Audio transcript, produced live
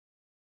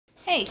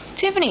Hey,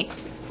 Tiffany,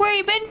 where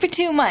you been for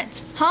 2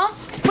 months? Huh?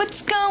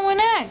 What's going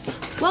on?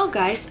 Well,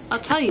 guys, I'll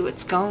tell you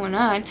what's going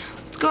on.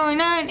 What's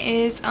going on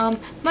is,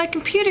 my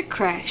computer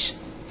crashed.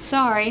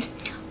 Sorry.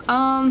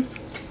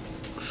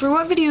 For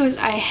what videos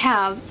I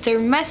have, they're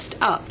messed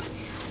up.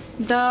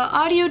 The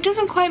audio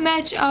doesn't quite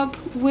match up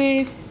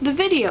with the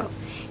video.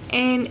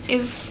 And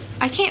if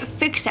I can't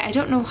fix it, I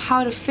don't know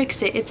how to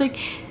fix it. It's like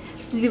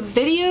the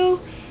video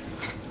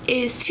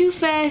is too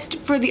fast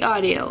for the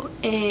audio,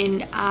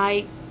 and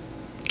I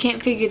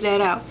can't figure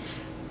that out.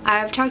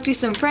 I've talked to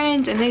some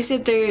friends and they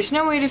said there's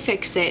no way to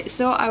fix it.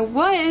 So I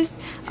was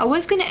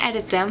gonna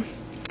edit them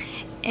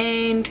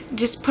and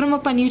just put them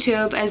up on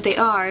YouTube as they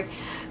are,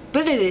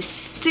 but it is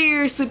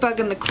seriously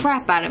bugging the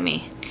crap out of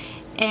me.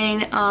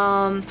 And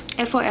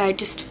FYI,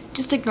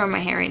 just ignore my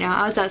hair right now.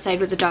 I was outside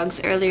with the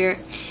dogs earlier,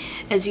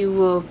 as you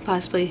will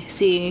possibly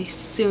see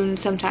soon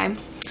sometime.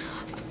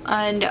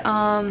 And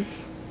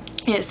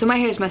yeah, so my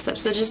hair's messed up,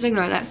 so just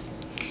ignore that.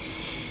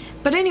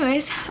 But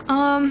anyways,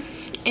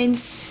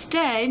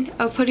 instead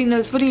of putting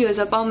those videos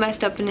up all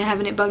messed up and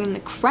having it bugging the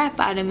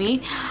crap out of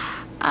me,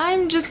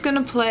 I'm just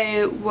gonna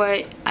play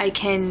what I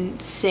can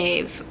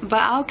save. But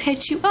I'll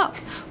catch you up.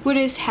 What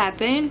has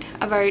happened,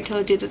 I've already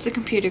told you that the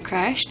computer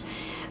crashed.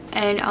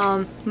 And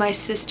my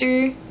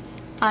sister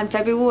on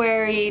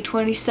February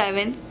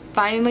 27th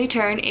finally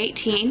turned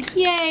 18.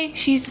 Yay!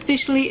 She's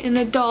officially an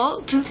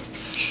adult.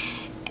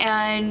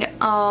 And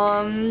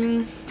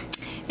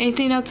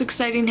anything else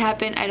exciting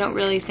happened? I don't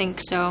really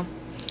think so.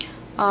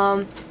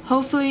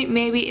 Hopefully,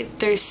 maybe if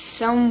there's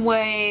some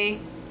way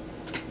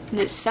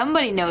that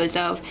somebody knows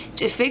of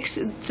to fix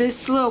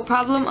this little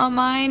problem of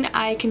mine,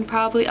 I can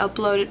probably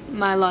upload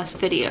my lost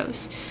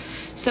videos.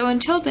 So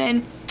until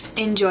then,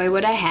 enjoy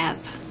what I have.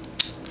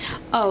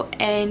 Oh,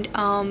 and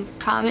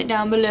comment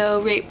down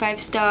below, rate 5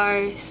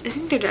 stars. I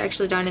think they're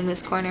actually down in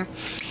this corner.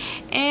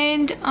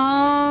 And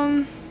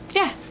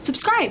yeah,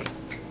 subscribe.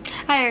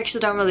 I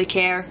actually don't really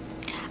care.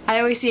 I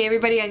always see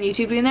everybody on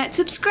YouTube doing that.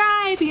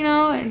 Subscribe, you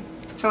know, and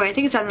oh wait, I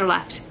think it's on the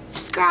left.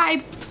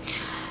 Subscribe.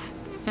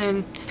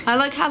 And I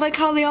like how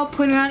they all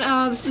point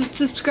out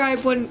subscribe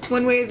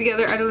one way or the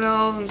other. I don't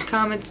know.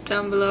 Comments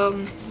down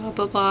below. Blah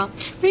blah blah.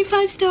 Rate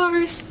 5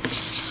 stars.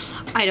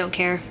 I don't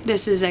care.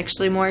 This is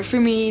actually more for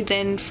me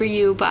than for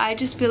you, but I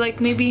just feel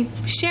like maybe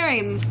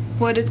sharing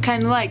what it's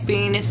kind of like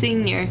being a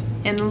senior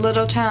in a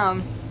little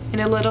town, in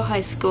a little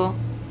high school.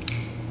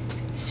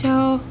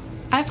 So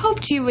I've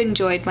hoped you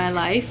enjoyed my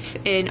life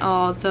and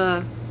all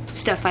the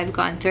stuff I've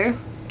gone through.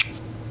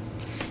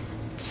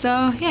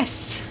 So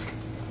yes,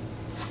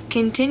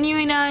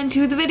 continuing on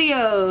to the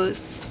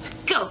videos.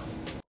 Go!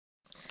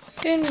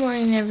 Good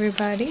morning,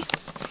 everybody.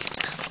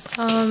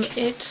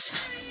 It's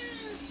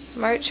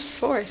March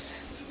 4th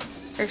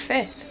or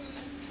 5th.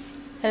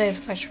 I think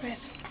it's March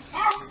 5th.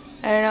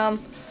 And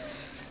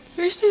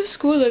there's no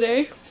school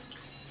today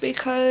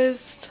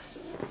because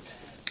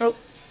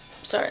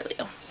sorry,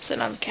 Leo,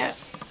 sitting on the cat.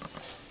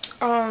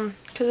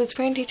 Because it's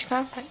parent teacher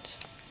conference.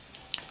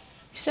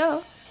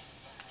 So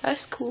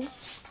that's cool.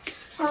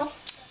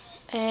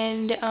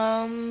 And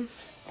I'm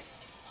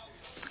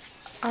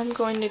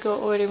going to go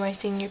order my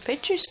senior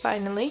pictures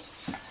finally.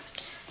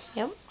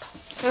 Yep.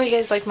 Oh, you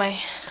guys like my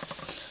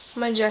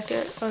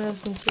jacket? I don't know if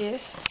you can see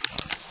it,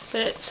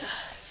 but it's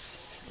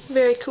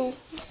very cool,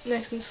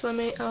 nice and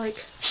slimmy. I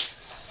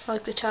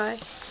like the tie.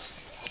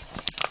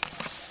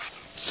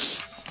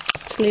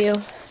 It's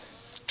Leo.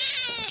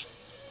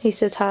 He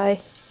says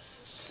hi.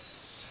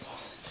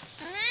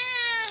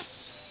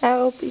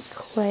 I'll be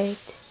quiet.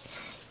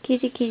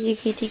 Kitty, kitty,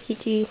 kitty,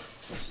 kitty.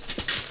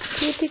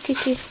 Kitty,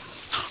 kitty.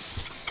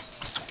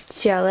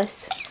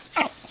 Jealous?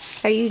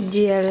 Are you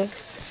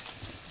jealous?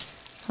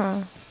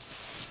 Huh?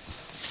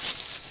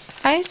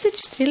 I have such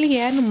silly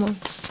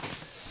animals.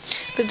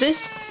 But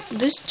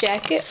this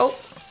jacket, oh,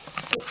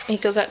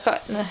 Miko got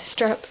caught in the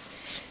strap.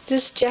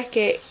 This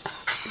jacket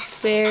is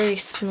very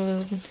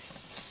smooth,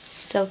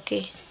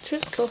 silky. It's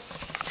really cool. It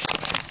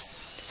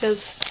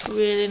feels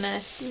really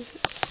nice.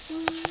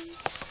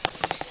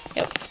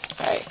 Yep.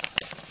 Alright.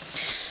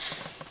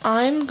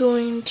 I'm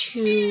going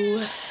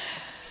to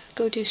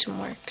go do some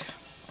work.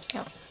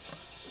 Yep.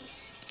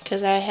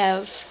 Because I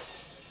have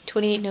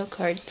 28 note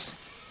cards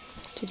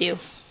to do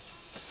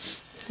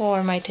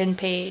for my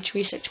 10-page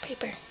research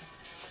paper.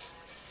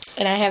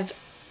 And I have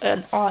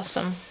an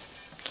awesome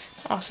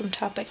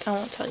topic. I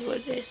won't tell you what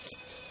it is.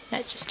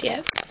 Not just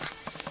yet.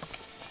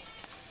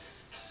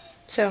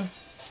 So,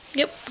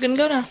 yep, gonna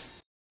go now.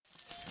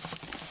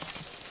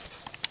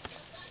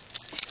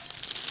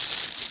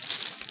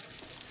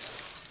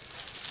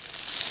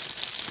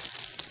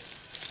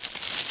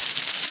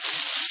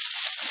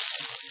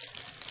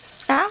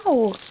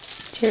 Ow!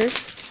 Jerk.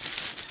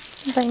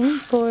 What are you biting me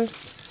for?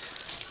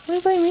 What are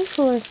you biting me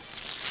for?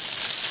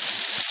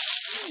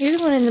 You're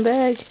the one in the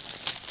bag.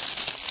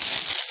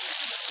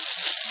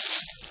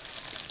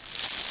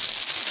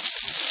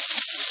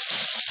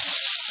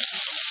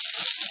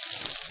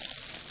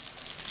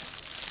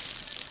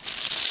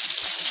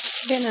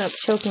 You're gonna end up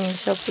choking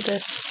yourself with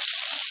this.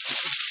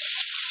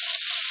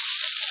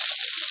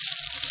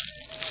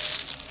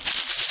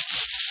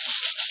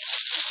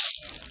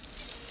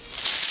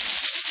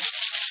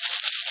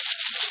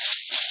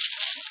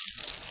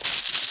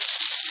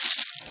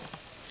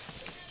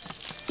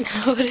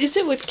 What is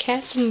it with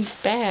cats and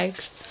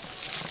bags?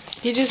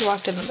 You just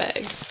walked in the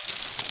bag.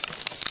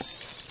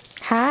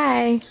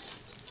 Hi.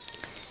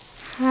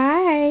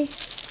 Hi.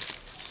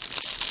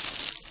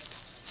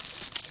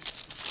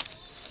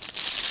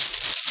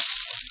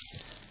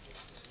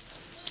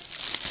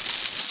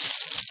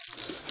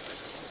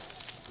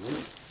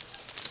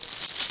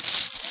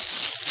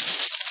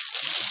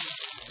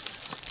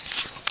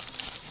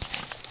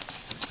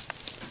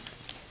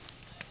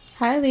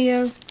 Hi,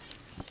 Leo.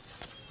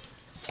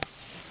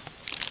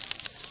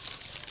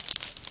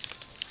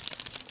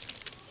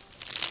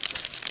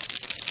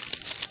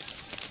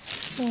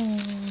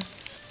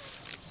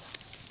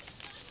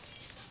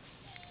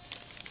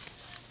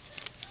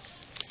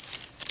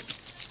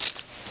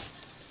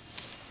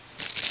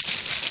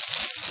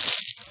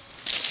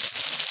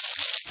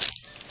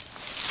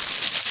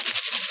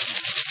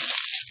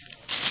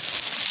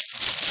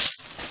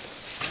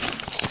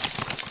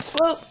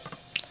 Well,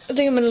 I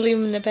think I'm gonna leave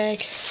him in the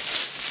bag.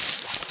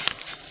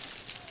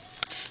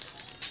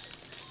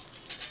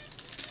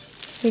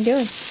 What are you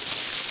doing?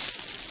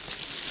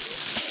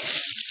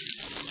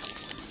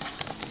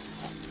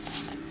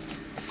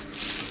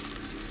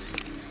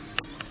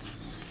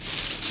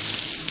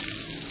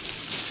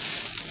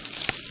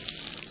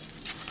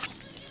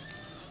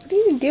 What are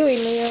you doing,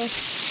 Leo?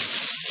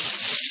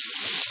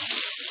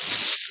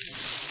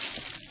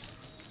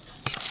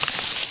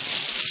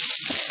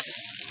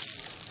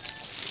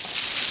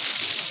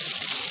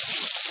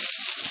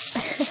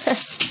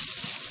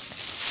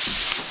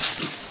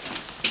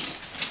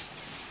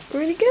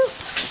 Where'd he go?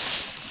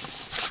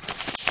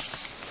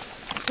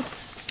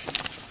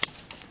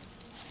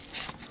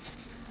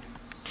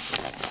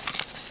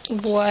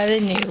 What a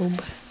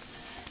noob.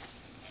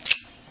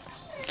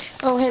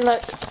 Oh, hey,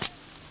 look.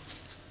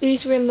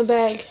 These were in the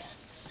bag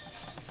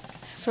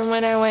from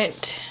when I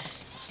went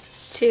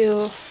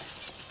to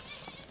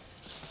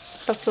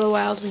Buffalo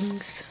Wild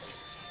Wings.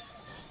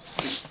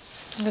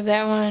 I have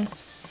that one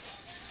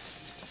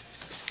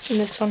and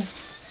this one.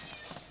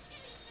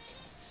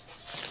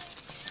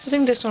 I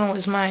think this one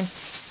was mine.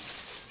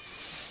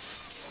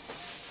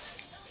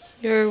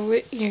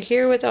 You're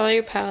here with all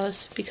your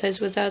pals because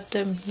without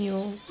them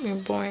you're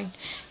boring.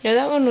 No,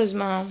 that one was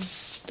Mom.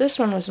 This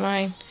one was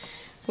mine.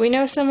 We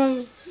know some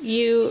of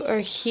you are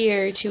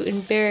here to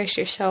embarrass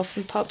yourself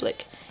in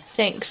public.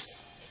 Thanks.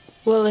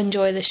 We'll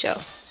enjoy the show.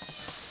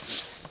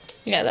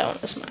 Yeah, that one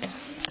was mine.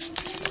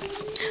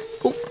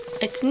 Oh,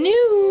 it's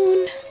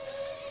noon.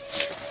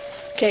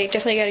 Okay,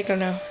 definitely gotta go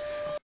now.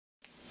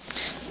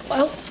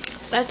 Well,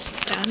 that's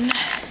done.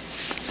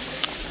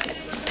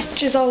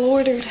 Pictures all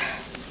ordered.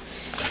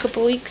 A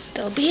couple weeks,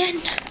 they'll be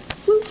in.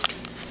 Woo.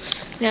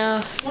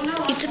 Now,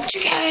 eat some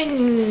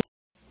chicken.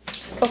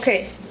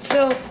 Okay,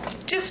 so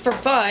just for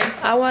fun,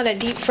 I want to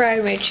deep fry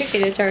my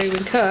chicken. It's already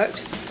been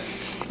cooked.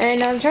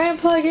 And I'm trying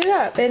to plug it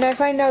up, and I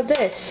find out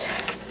this.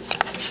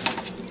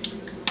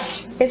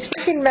 It's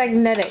freaking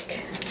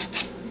magnetic.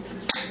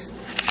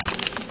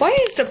 Why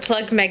is the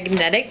plug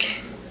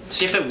magnetic?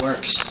 See if it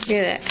works. Look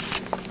at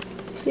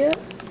that. Yep.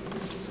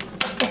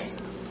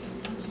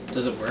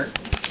 Does it work?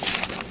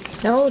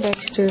 No,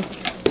 Dexter.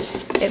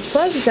 It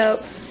plugs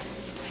up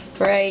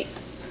right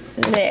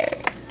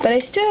there. But I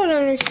still don't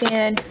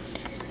understand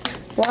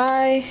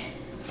why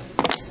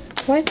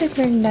is it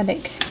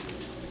magnetic?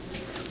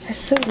 That's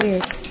so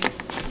weird.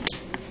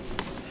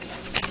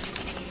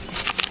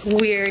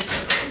 Weird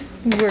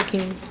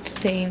working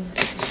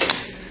things.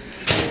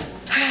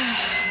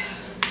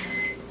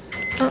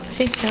 Oh,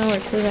 see, now it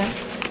works. Look at that.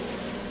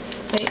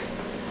 Wait.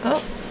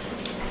 Oh.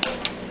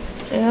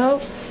 No.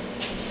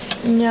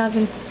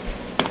 Nothing.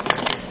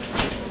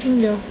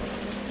 No.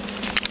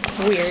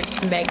 Weird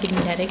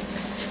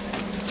magnetics.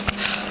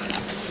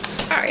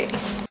 Alright.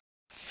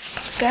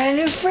 Got a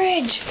new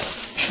fridge.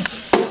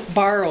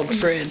 Borrowed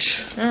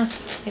fridge. Oh,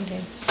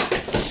 okay.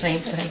 Same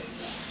thing.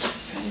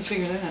 How do you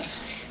figure that?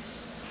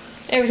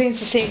 Everything's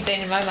the same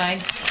thing in my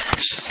mind.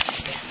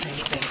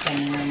 Same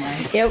thing in your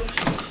mind. Yep.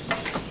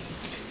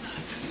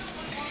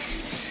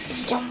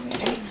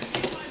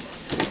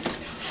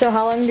 So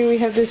how long do we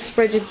have this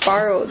fridge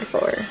borrowed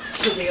for?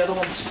 So the other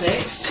one's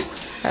fixed.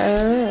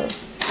 Oh.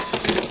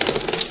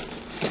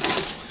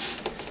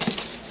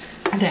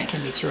 That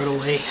can be thrown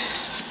away.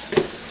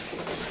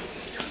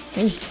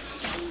 Yummy.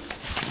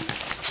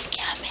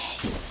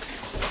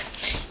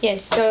 Yeah,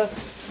 so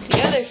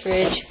the other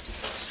fridge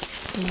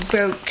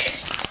broke,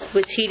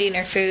 was heating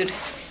our food,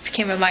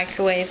 became a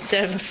microwave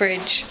instead of a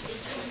fridge.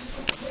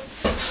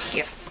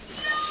 Yeah.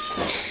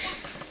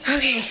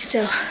 Okay,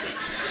 so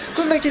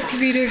going back to the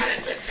computer.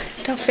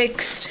 It's all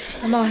fixed.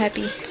 I'm all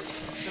happy.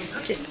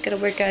 Just gotta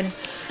work on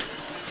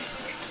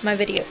my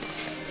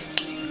videos.